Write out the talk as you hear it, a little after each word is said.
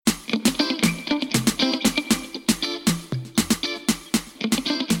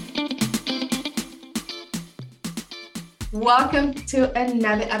Welcome to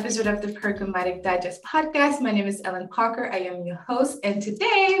another episode of the Programmatic Digest podcast. My name is Ellen Parker. I am your host, and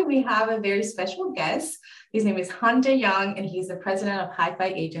today we have a very special guest. His name is Hunter Young, and he's the president of Hi-Fi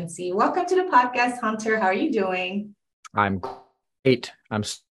Agency. Welcome to the podcast, Hunter. How are you doing? I'm great. I'm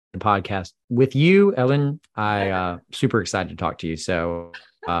the podcast with you, Ellen. Super excited to talk to you. So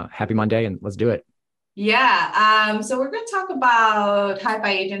happy Monday, and let's do it. Yeah. So we're going to talk about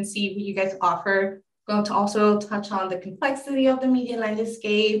Hi-Fi Agency, what you guys offer. Going to also touch on the complexity of the media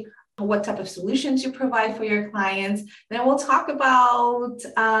landscape, what type of solutions you provide for your clients. Then we'll talk about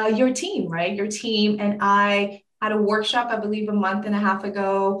your team, right? Your team and I had a workshop, I believe, a month and a half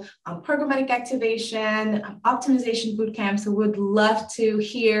ago on programmatic activation, optimization bootcamp. So we'd love to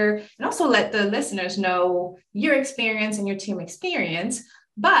hear and also let the listeners know your experience and your team experience.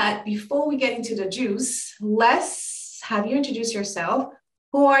 But before we get into the juice, let's have you introduce yourself.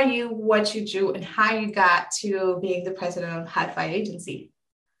 Who are you, what you do, and how you got to being the president of Hi-Fi Agency?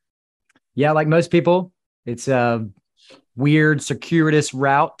 Yeah, like most people, it's a weird, circuitous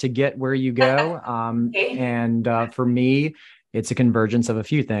route to get where you go. For me, it's a convergence of a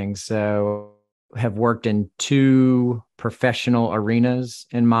few things. So I have worked in two professional arenas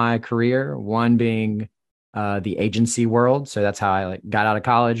in my career, one being the agency world. So that's how I got out of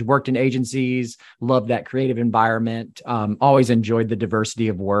college, worked in agencies, loved that creative environment, always enjoyed the diversity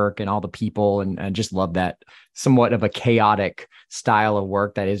of work and all the people, and just loved that somewhat of a chaotic style of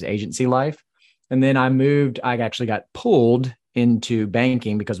work that is agency life. And then I actually got pulled into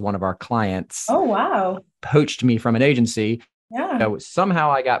banking because one of our clients poached me from an agency. Yeah. So somehow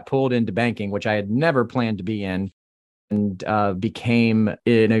I got pulled into banking, which I had never planned to be in. And became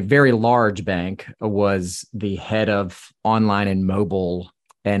in a very large bank, was the head of online and mobile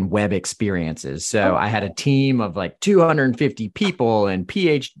and web experiences. So I had a team of 250 people and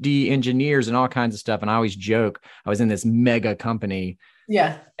PhD engineers and all kinds of stuff. And I always joke, I was in this mega company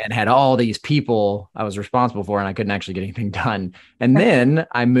and had all these people I was responsible for, and I couldn't actually get anything done. And then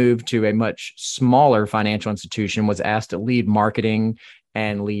I moved to a much smaller financial institution, was asked to lead marketing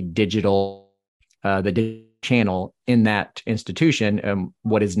and lead digital, the channel in that institution,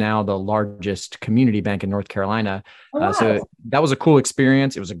 what is now the largest community bank in North Carolina. So that was a cool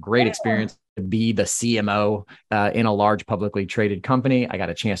experience. It was a great experience to be the CMO in a large publicly traded company. I got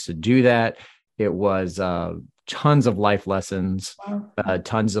a chance to do that. It was tons of life lessons,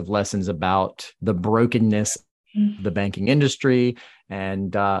 tons of lessons about the brokenness of the banking industry.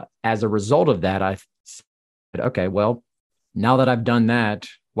 And as a result of that, I said, okay, well, now that I've done that,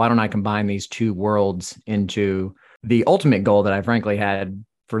 why don't I combine these two worlds into the ultimate goal that I frankly had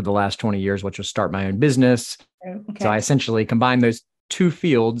for the last 20 years, which was start my own business. So I essentially combined those two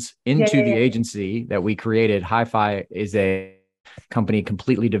fields into the agency that we created. Hi-Fi is a company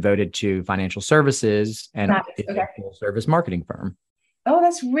completely devoted to financial services and a full service marketing firm. Oh,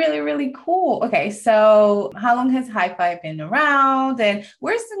 that's really, really cool. Okay, so how long has Hi-Fi been around, and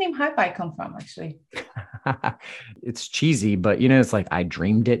where's the name Hi-Fi come from, actually? It's cheesy, but it's like I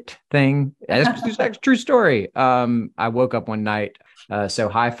dreamed it thing. It's a true story. I woke up one night. So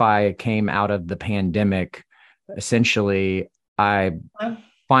Hi-Fi came out of the pandemic. Essentially, I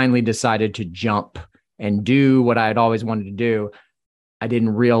finally decided to jump and do what I had always wanted to do. I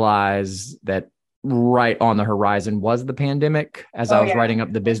didn't realize that right on the horizon was the pandemic as I was writing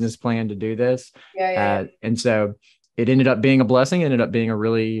up the business plan to do this. And so it ended up being a blessing. It ended up being a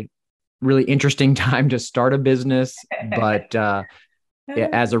really, really interesting time to start a business. But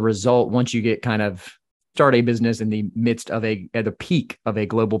as a result, once you get kind of start a business in the midst of at the peak of a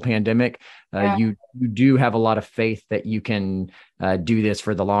global pandemic, you do have a lot of faith that you can do this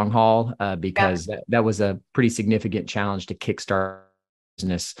for the long haul, because that was a pretty significant challenge to kickstart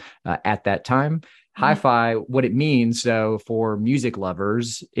business at that time. Hi-Fi, what it means, so for music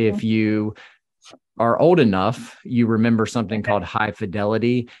lovers, if you are old enough, you remember something called high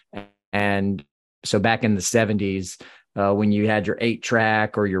fidelity. And so back in the 70s, when you had your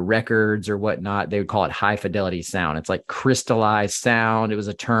 8-track or your records or whatnot, they would call it high fidelity sound. It's like crystallized sound. It was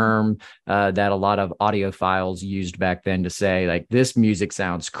a term that a lot of audiophiles used back then to say, this music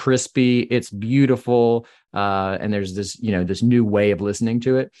sounds crispy, it's beautiful, and there's this, this new way of listening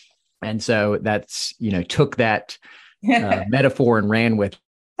to it. And so that's, took that metaphor and ran with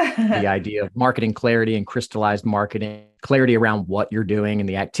the idea of marketing clarity and crystallized marketing, clarity around what you're doing and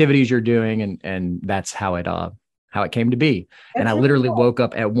the activities you're doing. And that's how it came to be. And I literally woke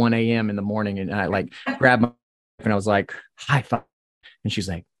up at 1 a.m. in the morning, and I grabbed my wife and I was like, Hi-Fi. And she's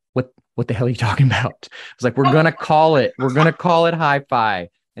like, what the hell are you talking about? I was like, we're going to call it Hi-Fi.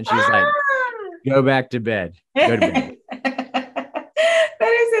 And she's like, go back to bed. Go to bed.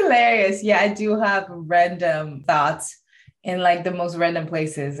 That is hilarious. Yeah, I do have random thoughts in like the most random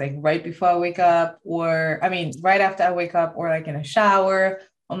places, like right before I wake up, or I mean, right after I wake up, or like in a shower.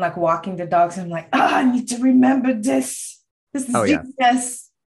 I'm like walking the dogs. And I'm like, oh, I need to remember this. This is Oh yeah.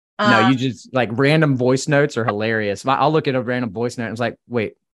 genius. No, you just like random voice notes are hilarious. I'll look at a random voice note and it's like,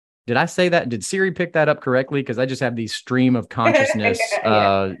 wait, did I say that? Did Siri pick that up correctly? Because I just have these stream of consciousness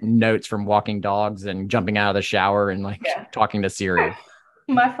Yeah. notes from walking dogs and jumping out of the shower and like talking to Siri.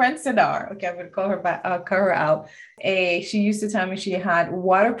 My friend Sadar, okay, I'm gonna call her back, call her out. She used to tell me she had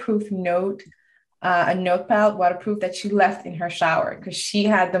waterproof note, a notepad, waterproof that she left in her shower because she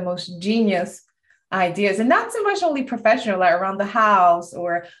had the most genius ideas, and not so much only professional, like around the house,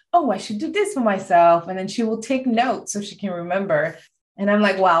 or oh, I should do this for myself, and then she will take notes so she can remember. And I'm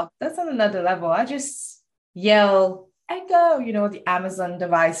like, wow, that's on another level. I just yell Echo, the Amazon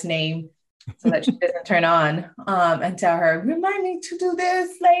device name, so that she doesn't turn on, and tell her, remind me to do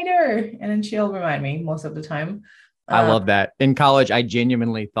this later. And then she'll remind me most of the time. I love that. In college, I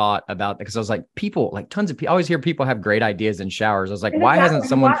genuinely thought about that because I was like, people, like tons of people, I always hear people have great ideas in showers. I was like, why hasn't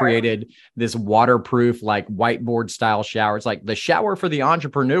someone created this waterproof, like whiteboard style shower? It's like the shower for the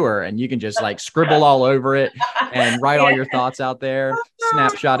entrepreneur, and you can just like scribble all over it and write all your thoughts out there,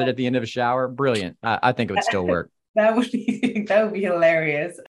 snapshot it at the end of a shower. Brilliant. I think it would still work. That would be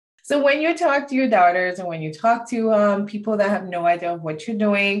hilarious. So when you talk to your daughters and when you talk to people that have no idea of what you're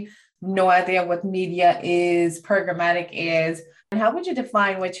doing, no idea what media is, programmatic is, and how would you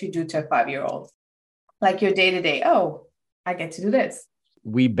define what you do to a 5-year-old? Like your day-to-day, oh, I get to do this.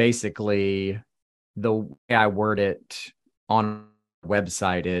 We basically, the way I word it on our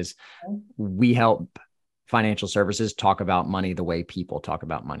website is we help financial services talk about money the way people talk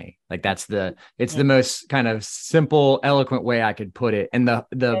about money. Like it's the most kind of simple, eloquent way I could put it. And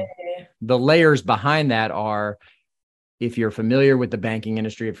the layers behind that are, if you're familiar with the banking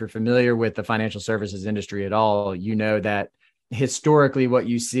industry, if you're familiar with the financial services industry at all, you know that historically what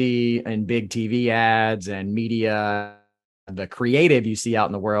you see in big TV ads and media, the creative you see out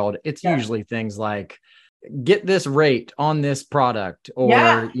in the world, it's usually things like, get this rate on this product, or,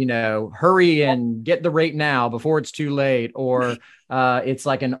 hurry and get the rate now before it's too late. Or it's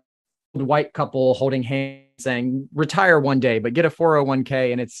like an old white couple holding hands saying retire one day, but get a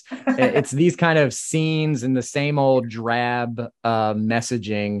 401k. And it's these kind of scenes and the same old drab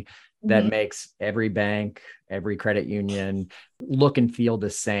messaging that makes every bank, every credit union look and feel the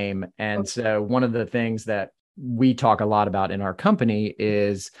same. And so one of the things that we talk a lot about in our company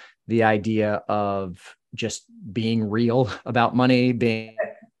is the idea of just being real about money,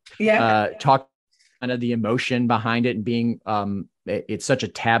 talk kind of the emotion behind it, and being it's such a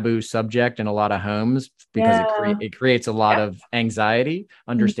taboo subject in a lot of homes because it creates a lot of anxiety,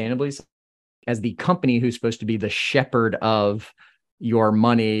 understandably. As the company who's supposed to be the shepherd of your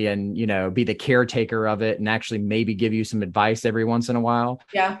money and, be the caretaker of it and actually maybe give you some advice every once in a while,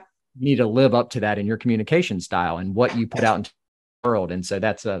 you need to live up to that in your communication style and what you put out into the world. And so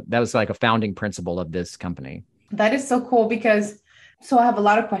that was like a founding principle of this company. That is so cool because I have a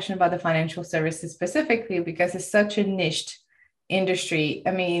lot of questions about the financial services specifically because it's such a niched industry.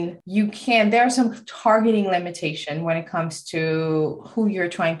 I mean, there are some targeting limitation when it comes to who you're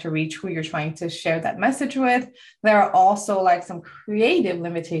trying to reach, who you're trying to share that message with. There are also like some creative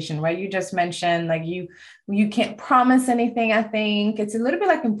limitation, right? You just mentioned like you can't promise anything. I think it's a little bit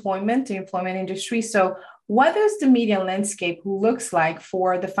like the employment industry. So what does the media landscape looks like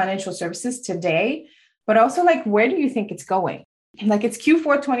for the financial services today? But also like, where do you think it's going? Like it's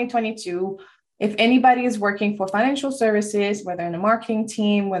Q4 2022. If anybody is working for financial services, whether in a marketing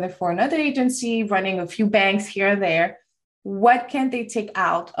team, whether for another agency, running a few banks here and there, what can they take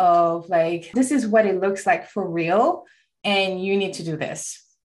out of like, this is what it looks like for real, and you need to do this?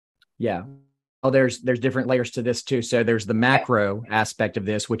 Yeah. Well, there's different layers to this too. So there's the macro aspect of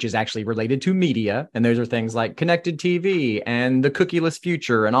this, which is actually related to media. And those are things like connected TV and the cookieless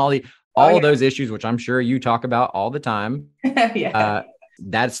future and all of those issues, which I'm sure you talk about all the time.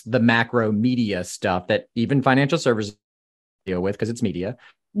 That's the macro media stuff that even financial services deal with because it's media.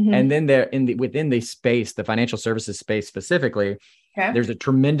 And then within the space, the financial services space specifically, there's a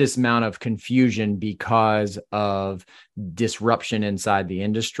tremendous amount of confusion because of disruption inside the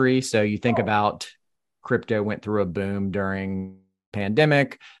industry. So you think about crypto went through a boom during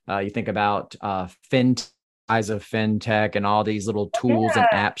pandemic. You think about fintech and all these little tools and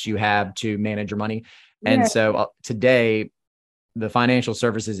apps you have to manage your money. And so today, the financial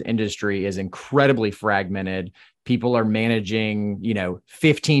services industry is incredibly fragmented. People are managing,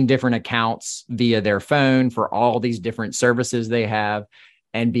 15 different accounts via their phone for all these different services they have.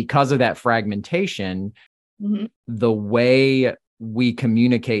 And because of that fragmentation, the way we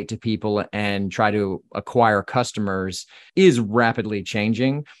communicate to people and try to acquire customers is rapidly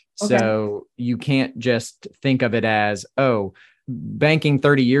changing. Okay. So you can't just think of it as, oh, banking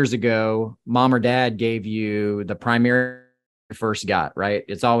 30 years ago, mom or dad gave you the primary first got, right?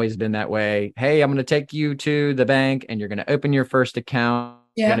 It's always been that way. Hey, I'm going to take you to the bank and you're going to open your first account.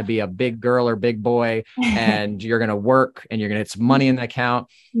 It's going to be a big girl or big boy, and you're going to work and you're going to get some money in the account.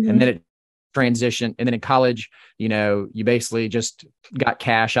 And then it transition. And then in college, you basically just got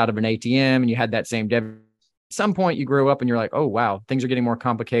cash out of an ATM and you had that same debit. At some point you grew up and you're like, oh, wow, things are getting more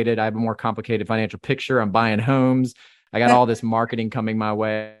complicated. I have a more complicated financial picture. I'm buying homes. I got all this marketing coming my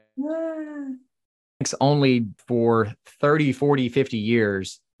way. It's only for 30, 40, 50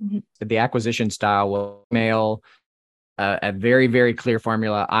 years, the acquisition style will mail a very, very clear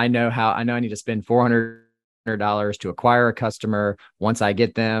formula. I know I need to spend $400 to acquire a customer. Once I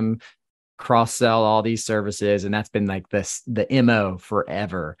get them, cross-sell all these services. And that's been like the MO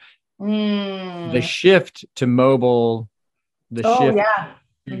forever. The shift to mobile,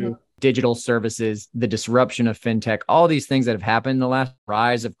 to digital services, the disruption of fintech, all these things that have happened, the last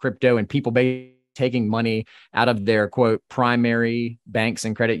rise of crypto and people taking money out of their quote primary banks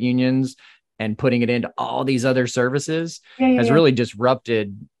and credit unions and putting it into all these other services has really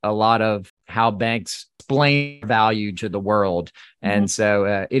disrupted a lot of how banks explain value to the world. And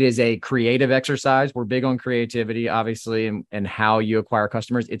so it is a creative exercise. We're big on creativity, obviously, and how you acquire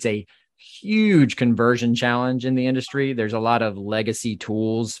customers. It's a huge conversion challenge in the industry. There's a lot of legacy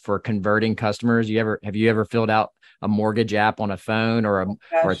tools for converting customers. Have you ever filled out a mortgage app on a phone or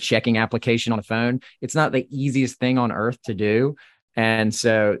a checking application on a phone? It's not the easiest thing on earth to do. And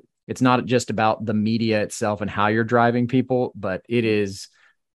so it's not just about the media itself and how you're driving people, but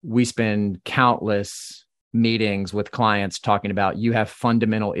we spend countless meetings with clients talking about you have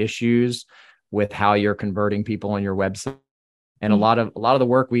fundamental issues with how you're converting people on your website. And a lot of the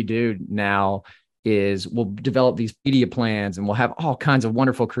work we do now is we'll develop these media plans and we'll have all kinds of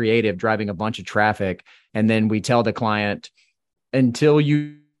wonderful creative driving a bunch of traffic. And then we tell the client, until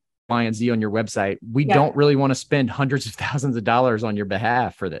you Y and Z on your website, we don't really want to spend hundreds of thousands of dollars on your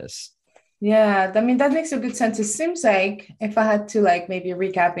behalf for this. Yeah, I mean, that makes a good sense. It seems like if I had to maybe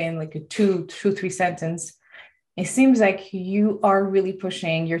recap in a two, 3 sentence, it seems like you are really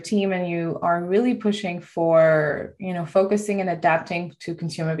pushing your team and you are really pushing for, focusing and adapting to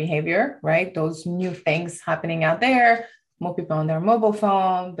consumer behavior, right? Those new things happening out there, more people on their mobile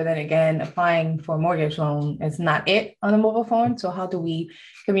phone, but then again, applying for a mortgage loan is not it on a mobile phone. So how do we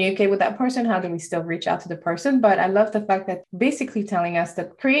communicate with that person? How do we still reach out to the person? But I love the fact that basically telling us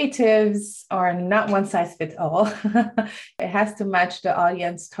that creatives are not one size fits all. It has to match the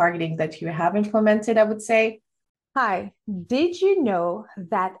audience targeting that you have implemented, I would say. Hi, did you know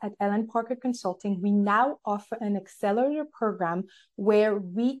that at Ellen Parker Consulting, we now offer an accelerator program where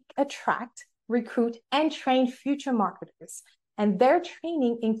we attract, recruit, and train future marketers? And their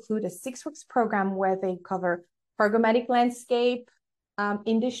training include a 6 weeks program where they cover programmatic landscape,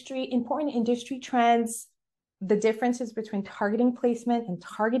 important industry trends, the differences between targeting placement and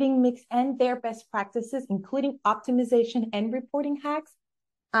targeting mix, and their best practices, including optimization and reporting hacks.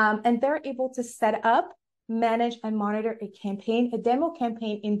 And they're able to set up, manage, and monitor a demo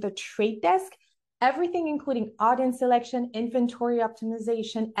campaign in the trade desk, everything including audience selection, inventory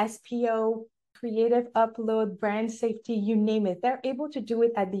optimization, SPO, creative upload, brand safety, you name it. They're able to do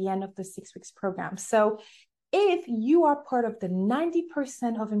it at the end of the 6 weeks program. So if you are part of the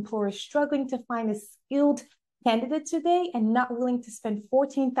 90% of employers struggling to find a skilled candidate today and not willing to spend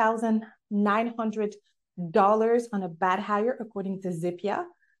 $14,900 on a bad hire, according to Zippia,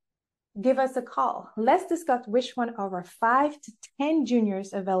 give us a call. Let's discuss which one of our 5 to 10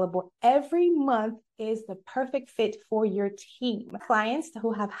 juniors available every month is the perfect fit for your team. Clients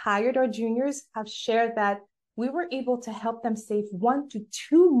who have hired our juniors have shared that we were able to help them save 1 to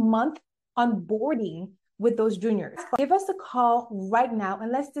 2 months onboarding with those juniors. Give us a call right now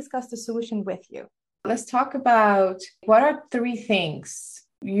and let's discuss the solution with you. Let's talk about what are 3 things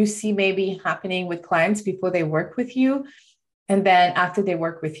you see maybe happening with clients before they work with you. And then after they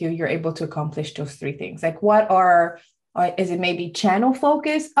work with you, you're able to accomplish those 3 things. Is it maybe channel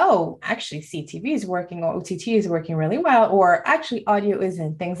focus? Oh, actually CTV is working or OTT is working really well, or actually audio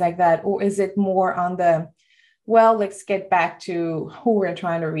isn't, things like that. Or is it more on let's get back to who we're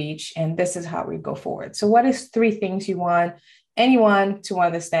trying to reach and this is how we go forward. So what is 3 things you want anyone to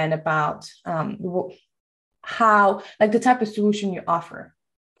understand about how, the type of solution you offer?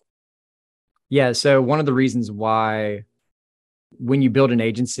 Yeah. So one of the reasons why when you build an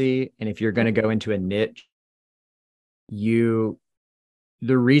agency, and if you're going to go into a niche, the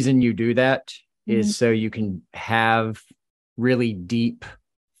reason you do that is so you can have really deep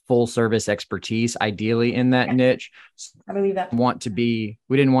full service expertise, ideally in that niche. I believe that.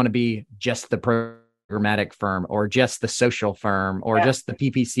 We didn't want to be just the programmatic firm or just the social firm or just the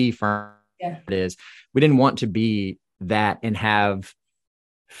PPC firm. It is. We didn't want to be that and have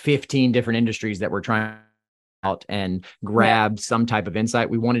 15 different industries that we're trying out and grab some type of insight.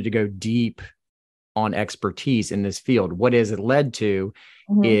 We wanted to go deep on expertise in this field. What is it led to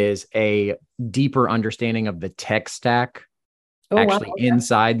is a deeper understanding of the tech stack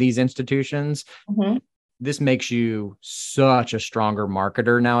inside these institutions. This makes you such a stronger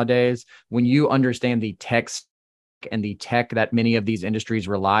marketer nowadays when you understand the tech and the tech that many of these industries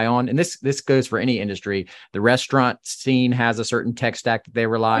rely on. And this goes for any industry. The restaurant scene has a certain tech stack that they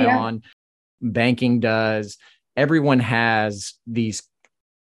rely on. Banking does. Everyone has these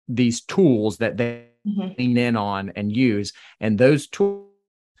tools that they lean in on and use. And those tools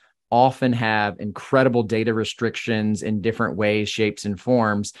often have incredible data restrictions in different ways, shapes, and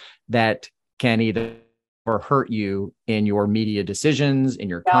forms that can either or hurt you in your media decisions, in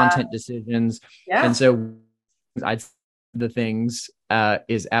your content decisions. And so the things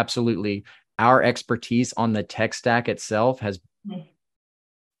is absolutely our expertise on the tech stack itself has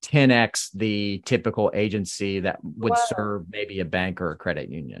 10x the typical agency that would serve maybe a bank or a credit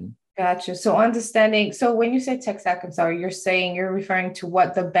union. Gotcha. So understanding, so when you say tech stack, I'm sorry, you're referring to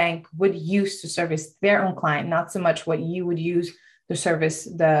what the bank would use to service their own client, not so much what you would use to service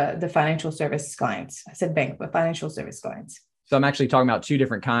the financial service clients. I said bank, but financial service clients. So I'm actually talking about two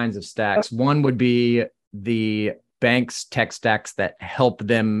different kinds of stacks. One would be the bank's tech stacks that help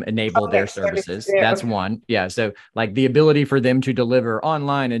them enable their services. That's one. Yeah. So like the ability for them to deliver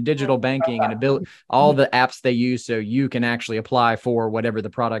online and digital banking and all the apps they use so you can actually apply for whatever the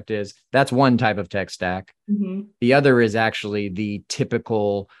product is. That's one type of tech stack. The other is actually the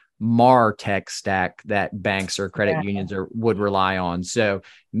typical MarTech stack that banks or credit unions would rely on. So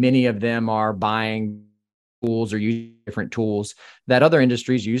many of them are buying tools or using different tools that other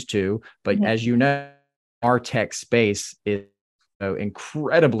industries use too. But as you know, our tech space is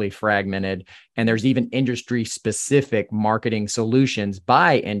incredibly fragmented, and there's even industry specific marketing solutions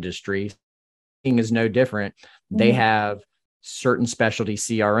by industry. Is no different. They have certain specialty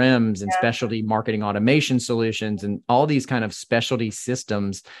CRMs and specialty marketing automation solutions and all these kind of specialty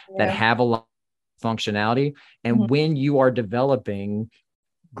systems that have a lot of functionality. And when you are developing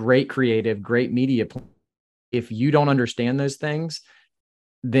great creative, great media, if you don't understand those things,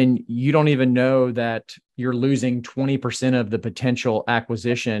 then you don't even know that you're losing 20% of the potential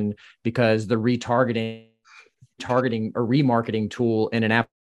acquisition because the targeting or remarketing tool in an app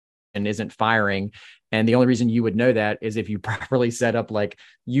isn't firing. And the only reason you would know that is if you properly set up like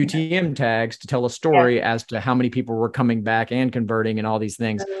UTM tags to tell a story as to how many people were coming back and converting and all these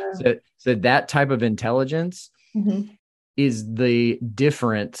things. So that type of intelligence is the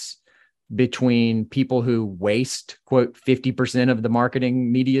difference between people who waste, quote, 50% of the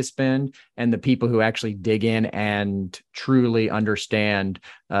marketing media spend and the people who actually dig in and truly understand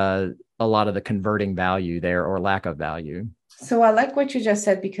a lot of the converting value there or lack of value. So I like what you just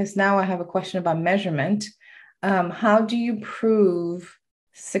said, because now I have a question about measurement. How do you prove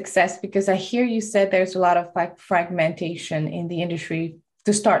success? Because I hear you said there's a lot of like fragmentation in the industry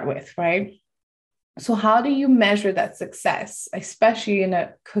to start with, right? So how do you measure that success, especially in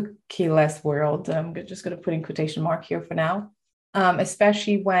a cookie-less world? I'm just going to put in quotation mark here for now,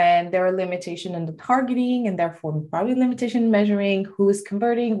 especially when there are limitations in the targeting and therefore probably limitation in measuring who is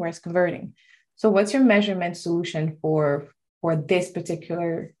converting, where is converting. So what's your measurement solution for this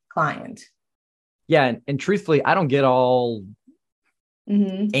particular client? Yeah. And truthfully, I don't get all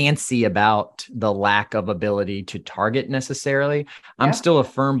antsy about the lack of ability to target necessarily. I'm still a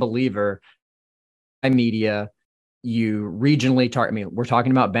firm believer media, you regionally target. I mean, we're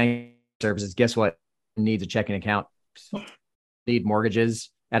talking about bank services. Guess what? Needs a checking account, need mortgages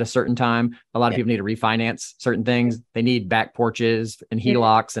at a certain time. A lot of people need to refinance certain things. They need back porches and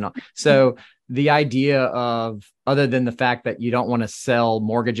HELOCs and all. So the idea of, other than the fact that you don't want to sell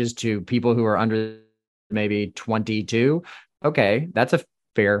mortgages to people who are under maybe 22, okay, that's a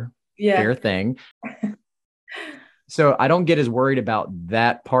fair thing. So I don't get as worried about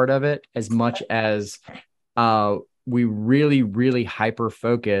that part of it as much as we really, really hyper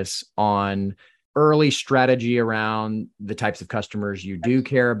focus on early strategy around the types of customers you do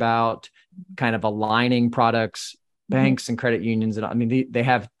care about, kind of aligning products, banks and credit unions. And I mean, they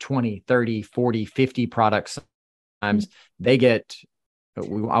have 20, 30, 40, 50 products. Sometimes they get,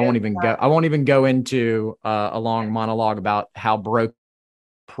 I won't even go into a long monologue about how broke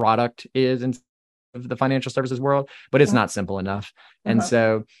product is in of the financial services world, but it's not simple enough. And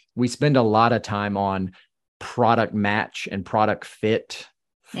so we spend a lot of time on product match and product fit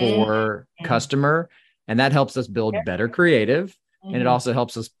for customer. And that helps us build better creative. And it also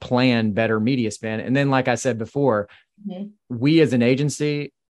helps us plan better media spend. And then, like I said before, we as an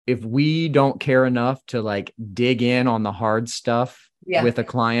agency, if we don't care enough to like dig in on the hard stuff with a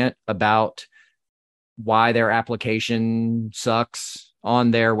client about why their application sucks on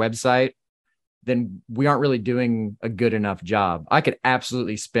their website, then we aren't really doing a good enough job. I could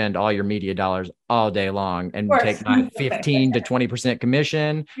absolutely spend all your media dollars all day long and take my 15 to 20%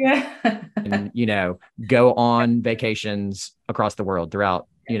 commission and, go on vacations across the world throughout,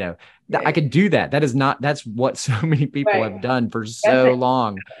 I could do that. That's what so many people have done for so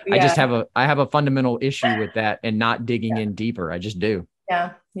long. I have a fundamental issue with that and not digging in deeper. I just do.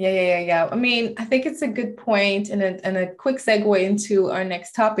 Yeah. I mean, I think it's a good point and a quick segue into our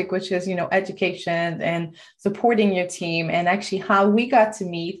next topic, which is, education and supporting your team, and actually how we got to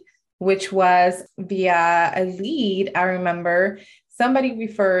meet, which was via a lead. I remember somebody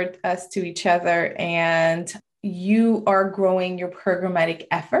referred us to each other, and you are growing your programmatic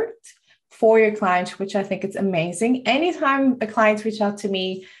effort for your clients, which I think is amazing. Anytime a client reach out to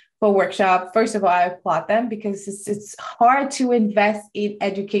me for a workshop, first of all, I applaud them, because it's hard to invest in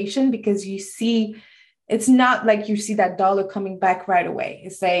education, because it's not like you see that dollar coming back right away.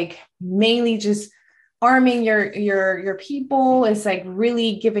 It's like mainly just arming your people. It's like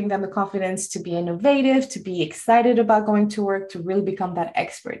really giving them the confidence to be innovative, to be excited about going to work, to really become that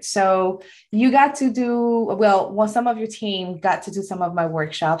expert. So you got to some of your team got to do some of my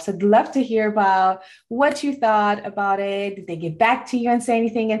workshops. I'd love to hear about what you thought about it. Did they get back to you and say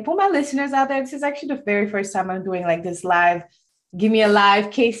anything? And for my listeners out there, this is actually the very first time I'm doing like this live. Give me a live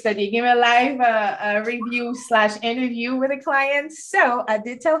case study. Give me a live review/interview with a client. So I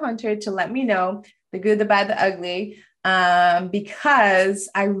did tell Hunter to let me know the good, the bad, the ugly, because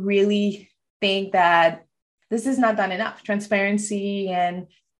I really think that this is not done enough. Transparency and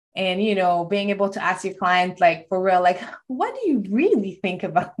being able to ask your client, like, for real, like, what do you really think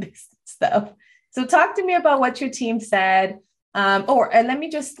about this stuff? So talk to me about what your team said. Let me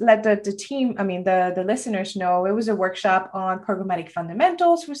just let the team, the listeners know, it was a workshop on programmatic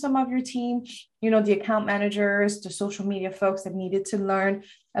fundamentals for some of your team, the account managers, the social media folks that needed to learn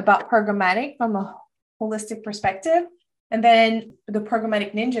about programmatic from a holistic perspective. And then the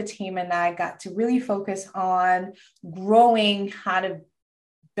Programmatic Ninja team and I got to really focus on growing how to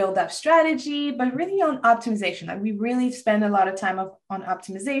build up strategy, but really on optimization. Like, we really spend a lot of time on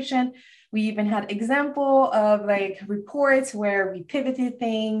optimization. We even had example of like reports where we pivoted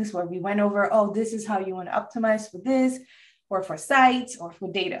things, where we went over, this is how you want to optimize for this, or for sites, or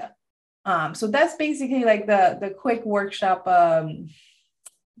for data. So that's basically like the quick workshop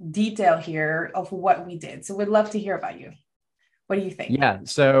detail here of what we did. So we'd love to hear about you. What do you think? Yeah.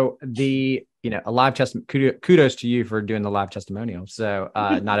 So a live testimonial, kudos to you for doing the live testimonial. So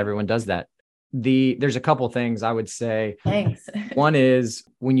not everyone does that. There's a couple things I would say. Thanks. One is,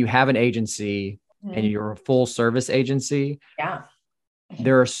 when you have an agency and you're a full service agency,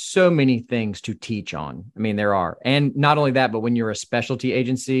 there are so many things to teach on. There are. And not only that, but when you're a specialty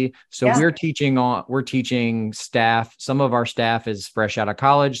agency, we're teaching staff. Some of our staff is fresh out of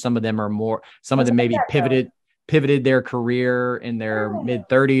college. Some of them maybe pivoted their career in their mid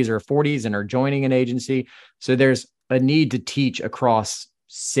 30s or 40s and are joining an agency. So there's a need to teach across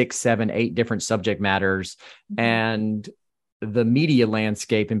 6, 7, 8 different subject matters. And the media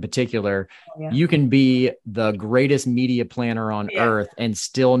landscape in particular, you can be the greatest media planner on earth and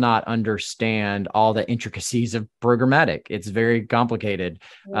still not understand all the intricacies of programmatic. It's very complicated,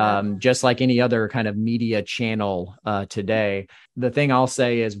 just like any other kind of media channel today. The thing I'll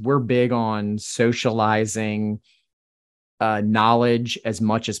say is, we're big on socializing knowledge as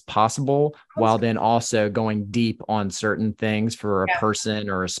much as possible, while then also going deep on certain things for a person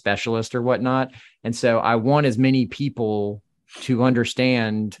or a specialist or whatnot. And so I want as many people to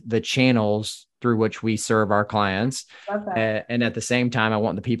understand the channels through which we serve our clients. And at the same time, I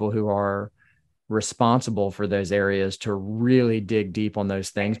want the people who are responsible for those areas to really dig deep on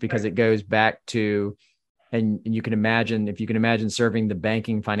those things, because it goes back to, and you can imagine, if you can imagine serving the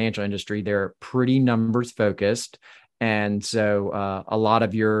banking financial industry, they're pretty numbers focused. And so a lot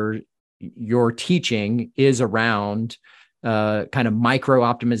of your teaching is around kind of micro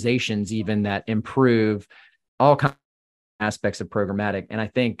optimizations, even, that improve all kinds of aspects of programmatic. And I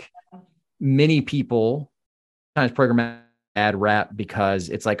think many people sometimes programmatic ad rap, because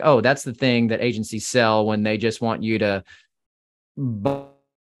it's like, that's the thing that agencies sell when they just want you to buy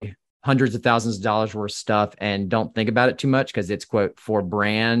hundreds of thousands of dollars worth of stuff and don't think about it too much, because it's, quote, for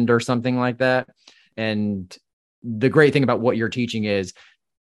brand or something like that. And the great thing about what you're teaching is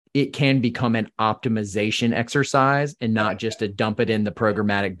it can become an optimization exercise and not just a dump it in the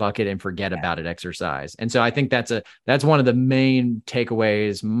programmatic bucket and forget about it exercise. And so I think that's one of the main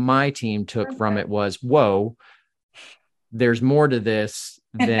takeaways my team took from it was, whoa, there's more to this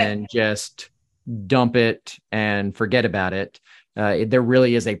than just dump it and forget about it. There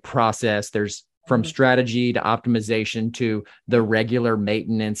really is a process. There's from strategy to optimization to the regular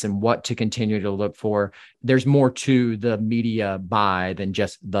maintenance and what to continue to look for. There's more to the media buy than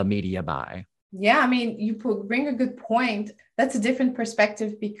just the media buy. Yeah, I mean, you bring a good point. That's a different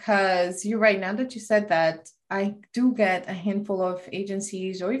perspective because you're right. Now that you said that, I do get a handful of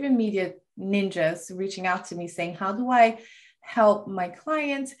agencies or even media ninjas reaching out to me saying, how do I help my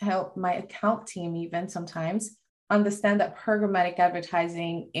clients, help my account team even sometimes understand that programmatic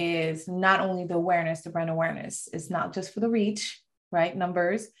advertising is not only the awareness, the brand awareness. It's not just for the reach, right?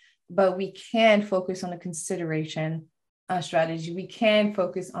 Numbers, but we can focus on the consideration strategy. We can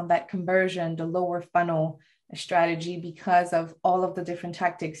focus on that conversion, the lower funnel strategy because of all of the different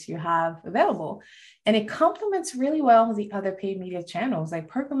tactics you have available. And it complements really well the other paid media channels.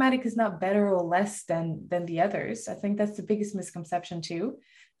 Like programmatic is not better or less than the others. I think that's the biggest misconception too.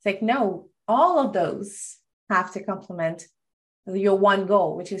 It's like, no, all of those have to complement your one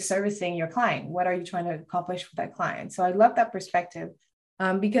goal, which is servicing your client. What are you trying to accomplish with that client? So I love that perspective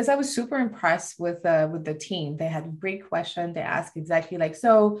because I was super impressed with the team. They had a great question. They asked exactly like,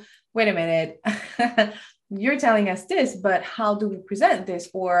 so wait a minute, you're telling us this, but how do we present this?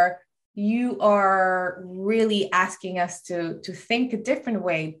 Or you are really asking us to think a different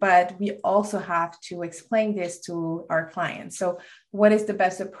way, but we also have to explain this to our clients. So what is the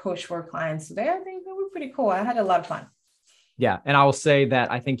best approach for clients today? I think they were pretty cool. I had a lot of fun. Yeah. And I will say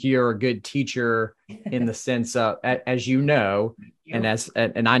that I think you're a good teacher in the sense of, as you know,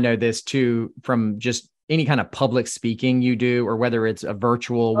 and I know this too, from just any kind of public speaking you do, or whether it's a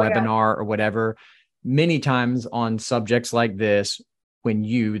virtual webinar or whatever, many times on subjects like this, when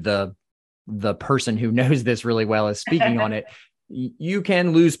you, the person who knows this really well is speaking on it, you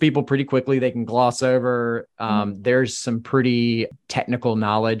can lose people pretty quickly. They can gloss over. There's some pretty technical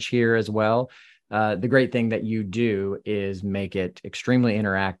knowledge here as well. The great thing that you do is make it extremely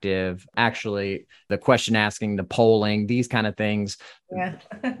interactive. Actually, the question asking, the polling, these kind of things,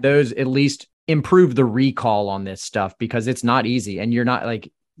 those at least improve the recall on this stuff because it's not easy. And you're not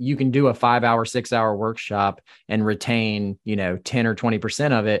like, you can do a 5-hour, 6-hour workshop and retain, 10 or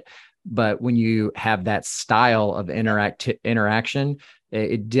 20% of it. But when you have that style of interaction,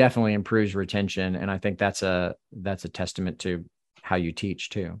 it definitely improves retention. And I think that's a testament to how you teach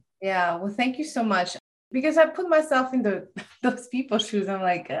too. Yeah. Well, thank you so much. Because I put myself in those people's shoes. I'm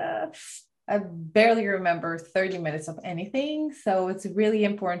like, I barely remember 30 minutes of anything. So it's really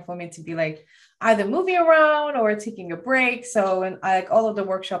important for me to be like either moving around or taking a break. So in all of the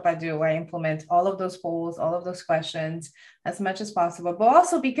workshop I do, I implement all of those polls, all of those questions as much as possible, but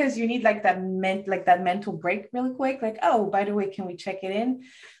also because you need that mental break really quick. Like, oh, by the way, can we check it in?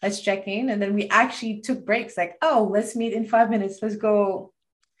 Let's check in. And then we actually took breaks like, oh, let's meet in 5 minutes. Let's go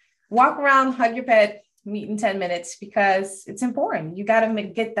walk around, hug your pet, meet in 10 minutes, because it's important. You got to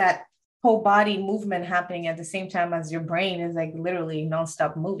get that whole body movement happening at the same time as your brain is like literally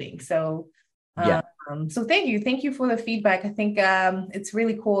nonstop moving. So, so thank you for the feedback. I think it's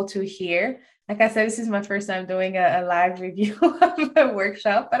really cool to hear. Like I said, this is my first time doing a live review of a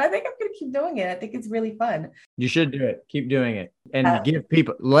workshop, but I think I'm going to keep doing it. I think it's really fun. You should do it. Keep doing it and give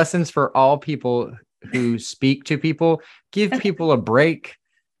people lessons for all people who speak to people. Give people a break.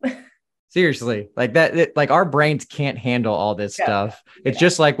 Seriously, like that, like our brains can't handle all this stuff. It's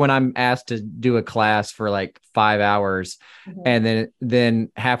just like when I'm asked to do a class for like 5 hours and then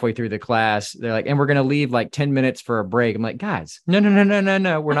halfway through the class, they're like, and we're going to leave like 10 minutes for a break. I'm like, guys, no.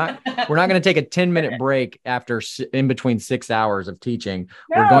 We're not going to take a 10-minute break in between 6 hours of teaching.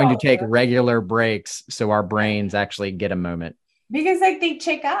 No. We're going to take regular breaks so our brains actually get a moment. Because they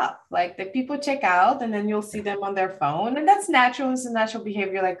check out, the people check out and then you'll see them on their phone. And that's natural. It's a natural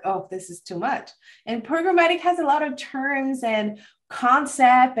behavior. Like, oh, this is too much. And programmatic has a lot of terms and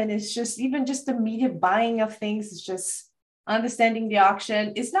concept. And it's just, even just the media buying of things is just understanding the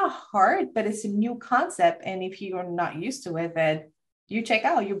auction. It's not hard, but it's a new concept. And if you're not used to it, then you check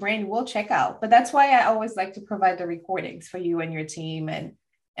out, your brain will check out. But that's why I always like to provide the recordings for you and your team and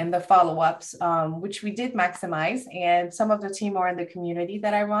the follow-ups, which we did maximize. And some of the team are in the community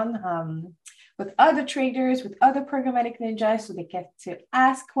that I run with other traders, with other programmatic ninjas. So they get to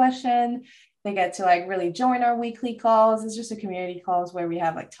ask questions. They get to really join our weekly calls. It's just a community calls where we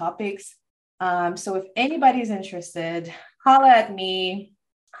have topics. So if anybody's interested, holla at me,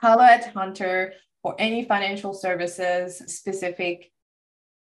 holla at Hunter for any financial services specific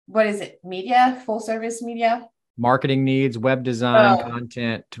what is it? Media, full service media? Marketing needs, web design,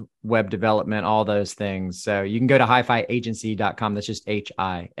 content, web development, all those things. So you can go to hifiagency.com. That's just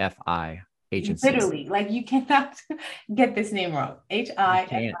HIFI agency. Literally, like you cannot get this name wrong.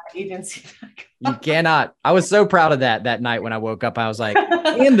 HIFI agency. You cannot. I was so proud of that night when I woke up. I was like,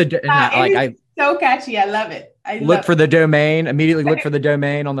 so catchy. I love it. Look for the domain, immediately look for the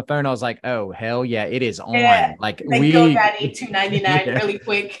domain on the phone. I was like, oh, hell yeah, it is on. Yeah. Like GoDaddy $2.99 really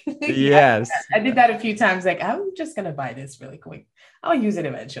quick. Yes. I did that a few times. Like, I'm just going to buy this really quick. I'll use it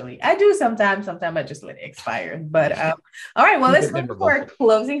eventually. I do sometimes I just let it expire. But all right, well, let's look for our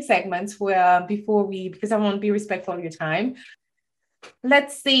closing segments because I want to be respectful of your time.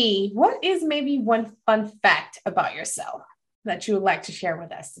 Let's see. What is maybe one fun fact about yourself that you would like to share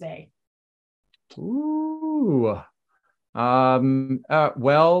with us today? Ooh.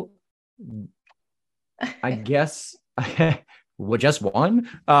 Well, I guess well, just one.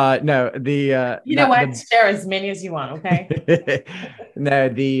 No, share as many as you want, okay?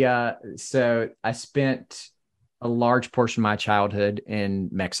 No, so I spent a large portion of my childhood in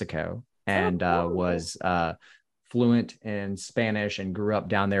Mexico and was fluent in Spanish and grew up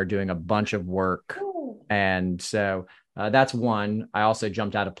down there doing a bunch of work. Ooh. And so that's one. I also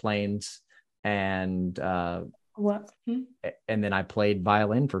jumped out of planes and and then I played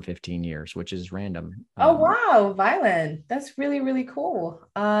violin for 15 years, which is random. Oh wow, violin. That's really, really cool.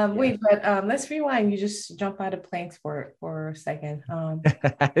 Wait, but let's rewind. You just jump out of planes for a second.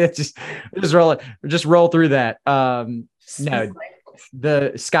 just roll through that. No,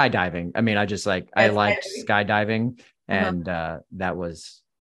 the skydiving. I mean, I liked skydiving, and that was.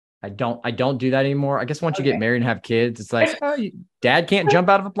 I don't do that anymore. I guess once you get married and have kids, it's like, dad can't jump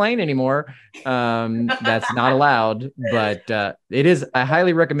out of a plane anymore. That's not allowed, but it is. I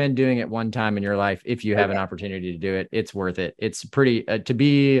highly recommend doing it one time in your life. If you have an opportunity to do it, it's worth it. It's pretty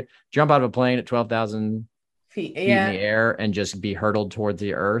jump out of a plane at 12,000 feet in the air and just be hurtled towards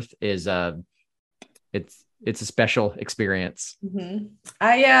the earth is it's a special experience.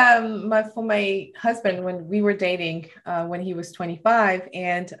 Mm-hmm. For my husband, when we were dating, when he was 25,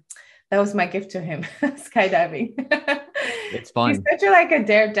 and that was my gift to him, skydiving. It's fun. He's such a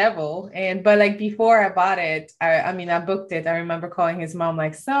daredevil. But before I bought it, I booked it. I remember calling his mom,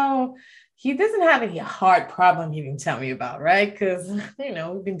 like, so he doesn't have any heart problem he can tell me about, right? Because,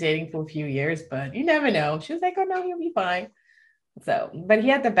 we've been dating for a few years, but you never know. She was like, oh no, he'll be fine. So, but he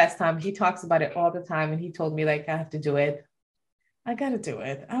had the best time. He talks about it all the time. And he told me, I have to do it. I got to do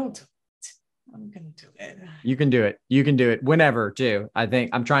it. I'll do it. I'm going to do it. You can do it. You can do it whenever too. I think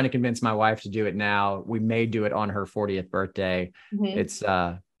I'm trying to convince my wife to do it now. We may do it on her 40th birthday. Mm-hmm. It's,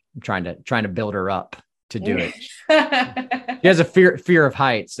 I'm trying to build her up to do it. She has a fear of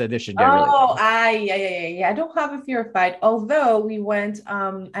heights. So this should go really well. Yeah. I don't have a fear of height. Although we went,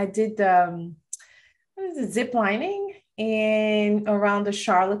 I did, zip lining in around the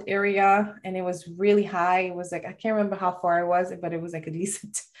Charlotte area, and it was really high. It was I can't remember how far it was, but it was a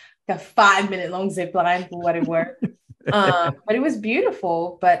decent, a 5-minute long zip line for what it were. But it was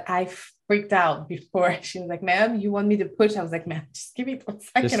beautiful, but I freaked out before. She was like, ma'am, you want me to push? I was like, ma'am, just give me 1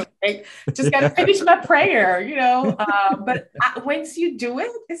 second. Okay? Just got to finish my prayer, but once you do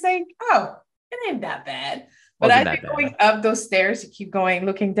it, it's like, oh, it ain't that bad. But I've been going up those stairs, you keep going,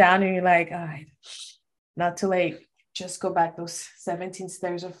 looking down, and you're like, all right, not too late. Just go back those 17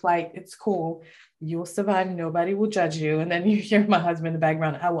 stairs of flight. It's cool. You'll survive. Nobody will judge you. And then you hear my husband in the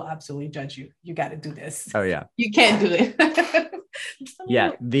background. I will absolutely judge you. You got to do this. Oh yeah. You can't do it.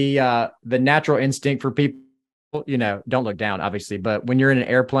 Yeah. The natural instinct for people, don't look down, obviously, but when you're in an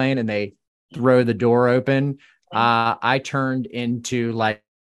airplane and they throw the door open, I turned into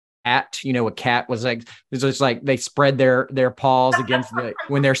a cat was like, it's just like they spread their paws against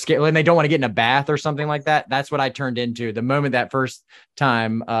when they're scared, when they don't want to get in a bath or something like that. That's what I turned into the moment that first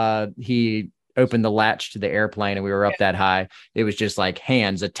time he opened the latch to the airplane and we were up that high. It was just like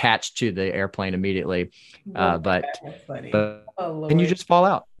hands attached to the airplane immediately. But and you just fall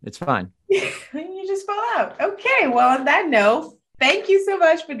out. It's fine. You just fall out. Okay. Well, on that note, thank you so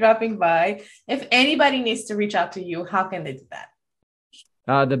much for dropping by. If anybody needs to reach out to you, how can they do that?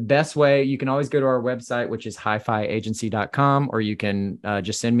 The best way, you can always go to our website, which is hifiagency.com, or you can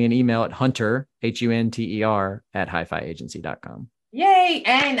just send me an email at hunter, HUNTER, at hifiagency.com. Yay.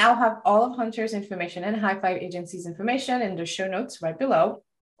 And I'll have all of Hunter's information and Hi-Fi Agency's information in the show notes right below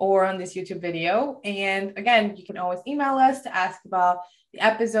or on this YouTube video. And again, you can always email us to ask about the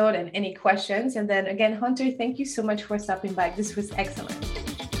episode and any questions. And then again, Hunter, thank you so much for stopping by. This was excellent.